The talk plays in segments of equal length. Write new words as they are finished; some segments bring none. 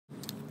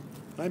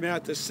I'm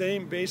at the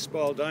same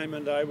baseball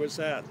diamond I was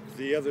at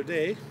the other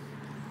day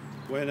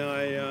when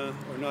or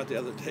not the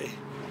other day,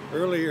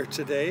 earlier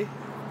today,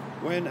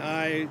 when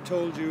I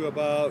told you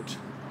about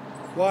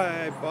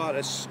why I bought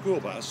a school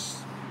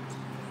bus.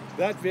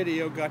 That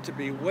video got to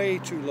be way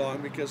too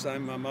long because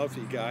I'm a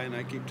mouthy guy and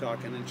I keep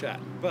talking and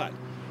chatting. But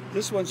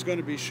this one's going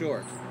to be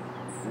short.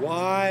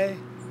 Why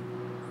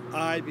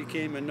I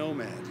became a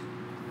nomad.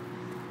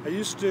 I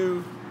used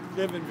to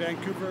live in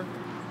Vancouver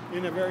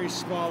in a very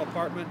small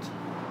apartment.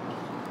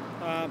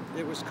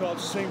 It was called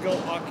single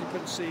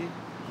occupancy.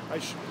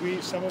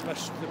 Some of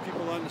us, the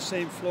people on the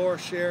same floor,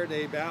 shared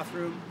a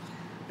bathroom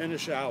and a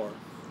shower.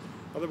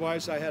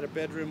 Otherwise, I had a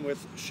bedroom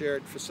with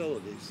shared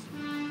facilities.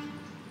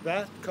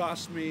 That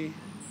cost me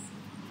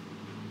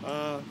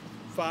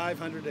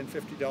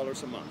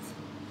 $550 a month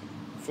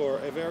for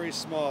a very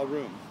small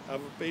room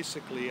of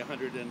basically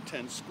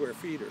 110 square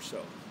feet or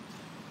so.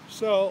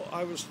 So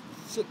I was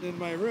sitting in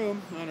my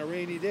room on a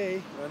rainy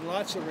day, on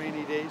lots of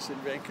rainy days in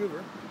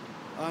Vancouver.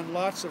 On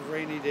lots of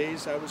rainy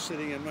days, I was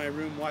sitting in my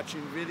room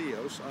watching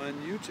videos on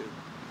YouTube.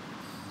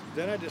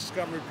 Then I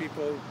discovered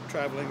people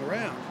traveling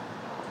around.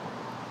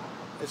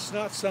 It's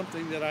not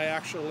something that I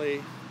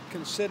actually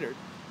considered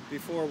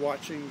before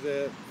watching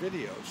the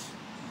videos.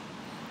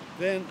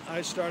 Then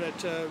I started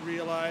to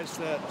realize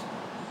that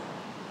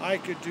I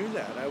could do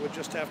that. I would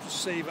just have to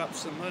save up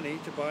some money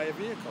to buy a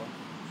vehicle.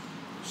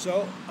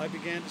 So I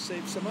began to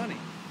save some money.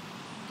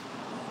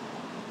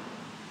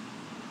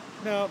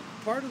 Now,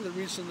 part of the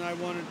reason I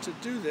wanted to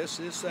do this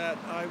is that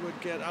I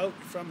would get out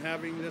from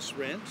having this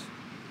rent.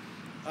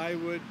 I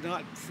would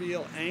not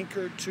feel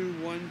anchored to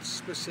one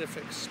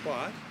specific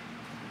spot.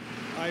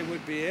 I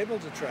would be able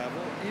to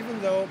travel, even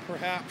though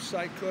perhaps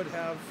I could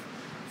have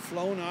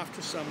flown off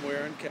to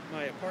somewhere and kept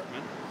my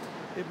apartment.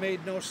 It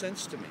made no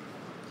sense to me.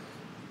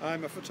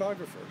 I'm a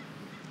photographer.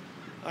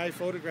 I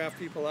photograph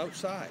people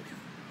outside.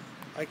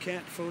 I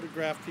can't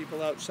photograph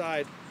people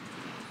outside,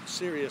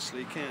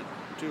 seriously can't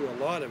do a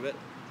lot of it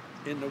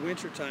in the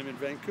wintertime in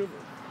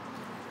Vancouver.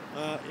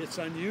 It's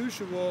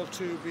unusual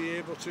to be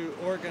able to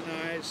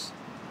organize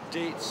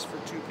dates for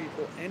two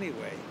people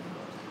anyway.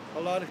 A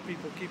lot of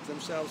people keep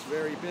themselves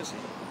very busy.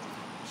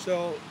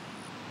 So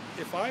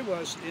if I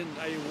was in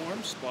a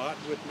warm spot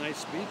with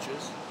nice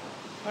beaches,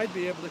 I'd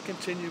be able to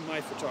continue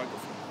my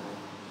photography.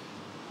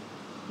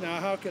 Now,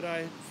 how could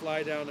I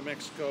fly down to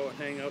Mexico and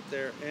hang out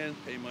there and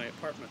pay my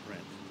apartment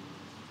rent?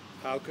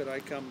 How could I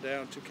come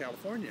down to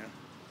California,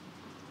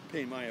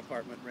 pay my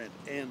apartment rent,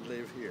 and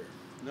live here?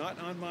 Not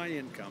on my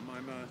income.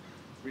 I'm a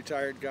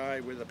retired guy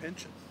with a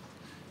pension.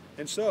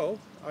 And so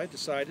I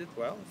decided,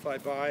 well, if I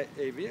buy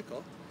a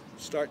vehicle,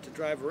 start to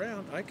drive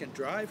around, I can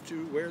drive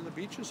to where the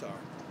beaches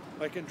are.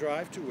 I can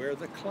drive to where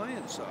the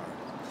clients are.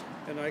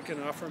 And I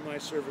can offer my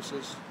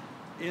services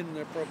in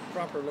the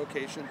proper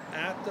location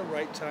at the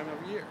right time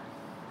of year.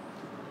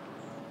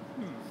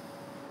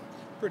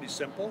 Pretty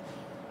simple.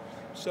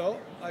 So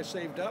I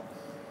saved up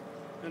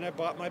and I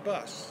bought my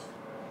bus.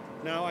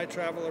 Now I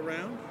travel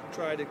around,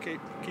 try to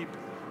keep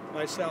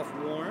myself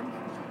warm,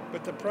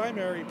 but the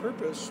primary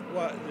purpose,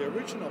 the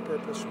original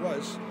purpose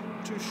was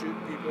to shoot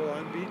people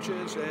on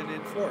beaches and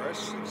in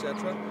forests,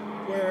 etc.,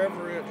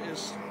 wherever it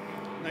is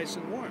nice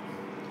and warm.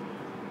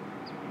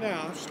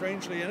 Now,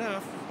 strangely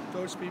enough,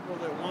 those people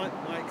that want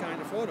my kind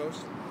of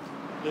photos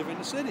live in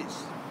the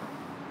cities.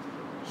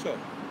 So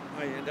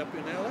I end up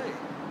in LA.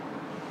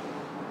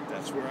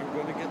 That's where I'm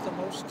going to get the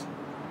most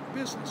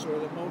business, or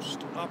the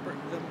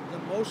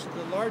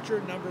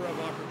larger number of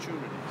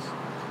opportunities.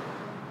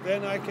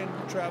 Then I can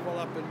travel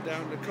up and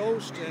down the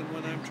coast, and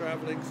when I'm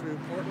traveling through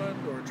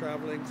Portland or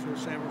traveling through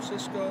San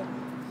Francisco,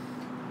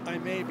 I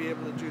may be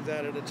able to do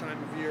that at a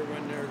time of year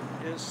when there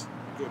is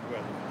good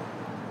weather.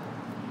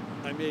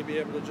 I may be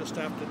able to just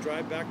have to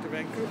drive back to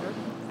Vancouver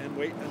and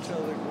wait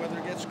until the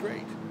weather gets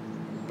great.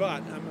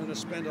 But I'm going to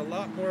spend a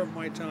lot more of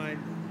my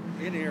time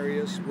in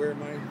areas where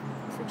my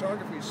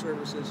photography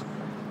services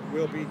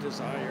will be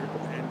desired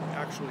and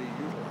actually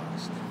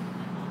utilized.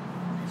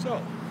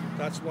 So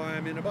that's why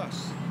I'm in a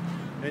bus.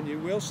 And you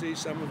will see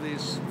some of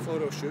these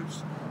photo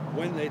shoots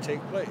when they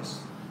take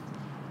place.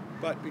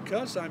 But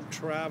because I'm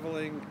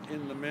traveling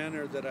in the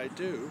manner that I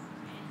do,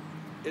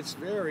 it's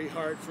very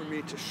hard for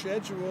me to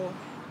schedule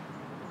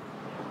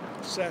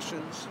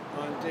sessions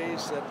on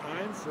days that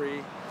I'm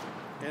free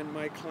and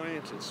my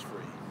client is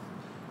free.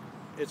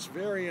 It's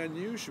very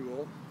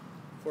unusual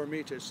for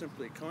me to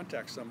simply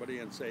contact somebody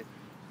and say,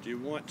 do you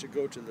want to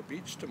go to the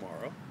beach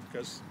tomorrow?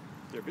 Because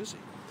they're busy.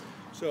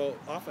 So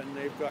often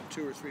they've got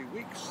 2 or 3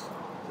 weeks.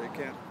 They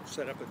can't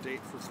set up a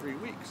date for 3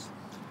 weeks.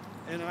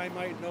 And I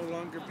might no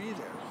longer be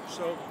there.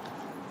 So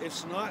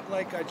it's not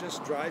like I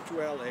just drive to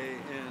LA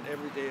and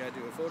every day I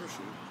do a photo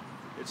shoot.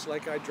 It's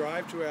like I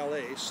drive to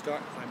LA,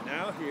 I'm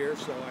now here,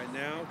 so I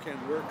now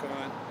can work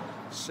on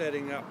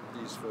setting up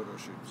these photo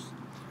shoots.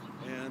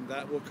 And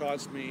that will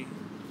cause me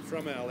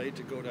from LA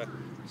to go to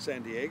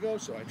San Diego,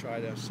 so I try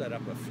to set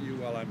up a few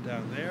while I'm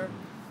down there.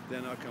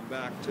 Then I'll come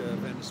back to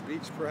Venice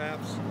Beach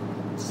perhaps,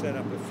 set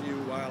up a few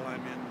while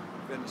I'm in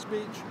Venice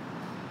Beach.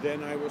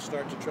 then I will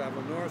start to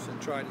travel north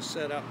and try to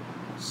set up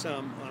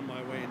some on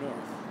my way north.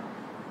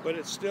 But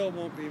it still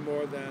won't be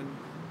more than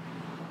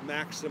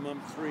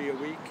maximum 3 a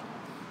week,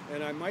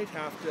 and I might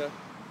have to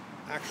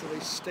actually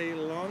stay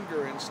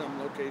longer in some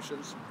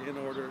locations in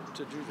order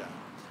to do that.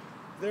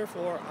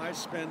 Therefore, I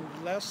spend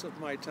less of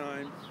my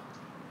time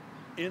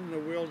in the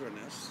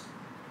wilderness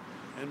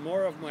and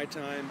more of my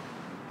time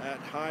at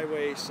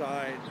highway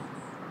side,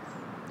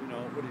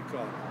 what do you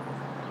call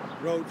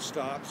it? Road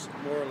stops,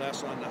 more or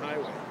less on the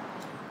highway.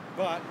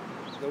 But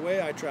the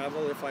way I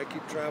travel, if I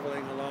keep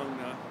traveling along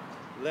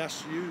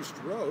less used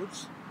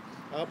roads,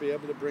 I'll be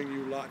able to bring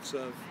you lots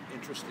of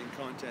interesting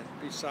content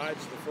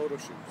besides the photo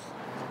shoots.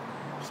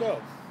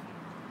 So,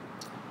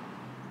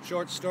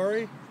 short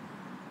story,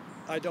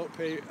 I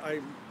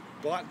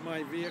bought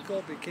my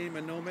vehicle, became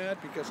a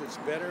Nomad because it's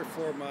better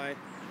for my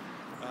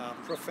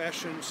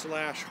profession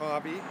 /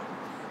 hobby.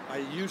 I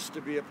used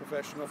to be a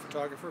professional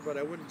photographer, but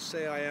I wouldn't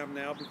say I am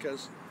now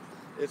because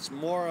it's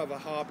more of a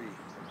hobby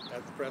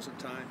at the present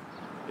time.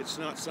 It's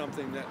not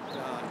something that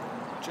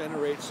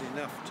generates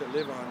enough to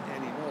live on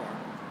anymore.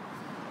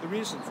 The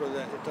reason for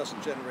that it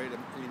doesn't generate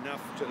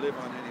enough to live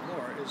on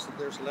anymore is that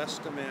there's less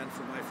demand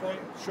for my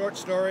photos. Short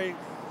story,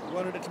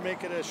 wanted to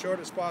make it as short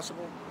as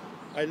possible.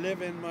 I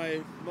live in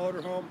my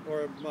motorhome,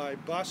 or my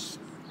bus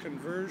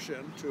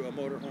conversion to a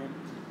motorhome,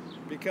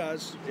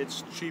 because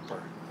it's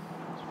cheaper.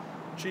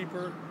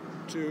 Cheaper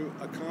to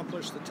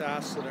accomplish the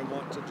tasks that I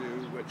want to do,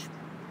 which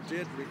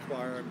did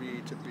require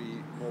me to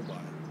be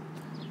mobile.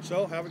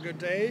 So have a good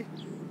day.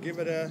 Give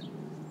it a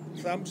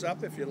thumbs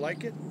up if you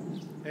like it.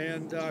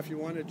 And if you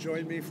want to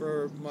join me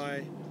for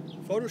my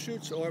photo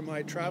shoots or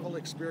my travel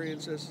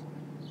experiences,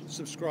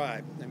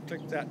 subscribe and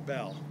click that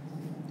bell.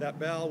 That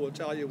bell will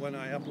tell you when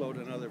I upload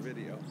another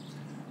video.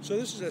 So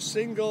this is a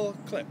single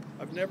clip.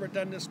 I've never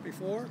done this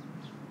before.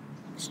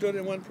 Stood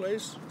in one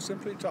place,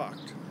 simply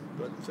talked.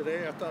 But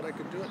today I thought I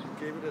could do it and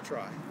gave it a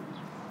try.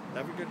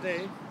 Have a good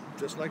day,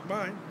 just like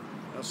mine.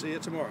 I'll see you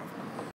tomorrow.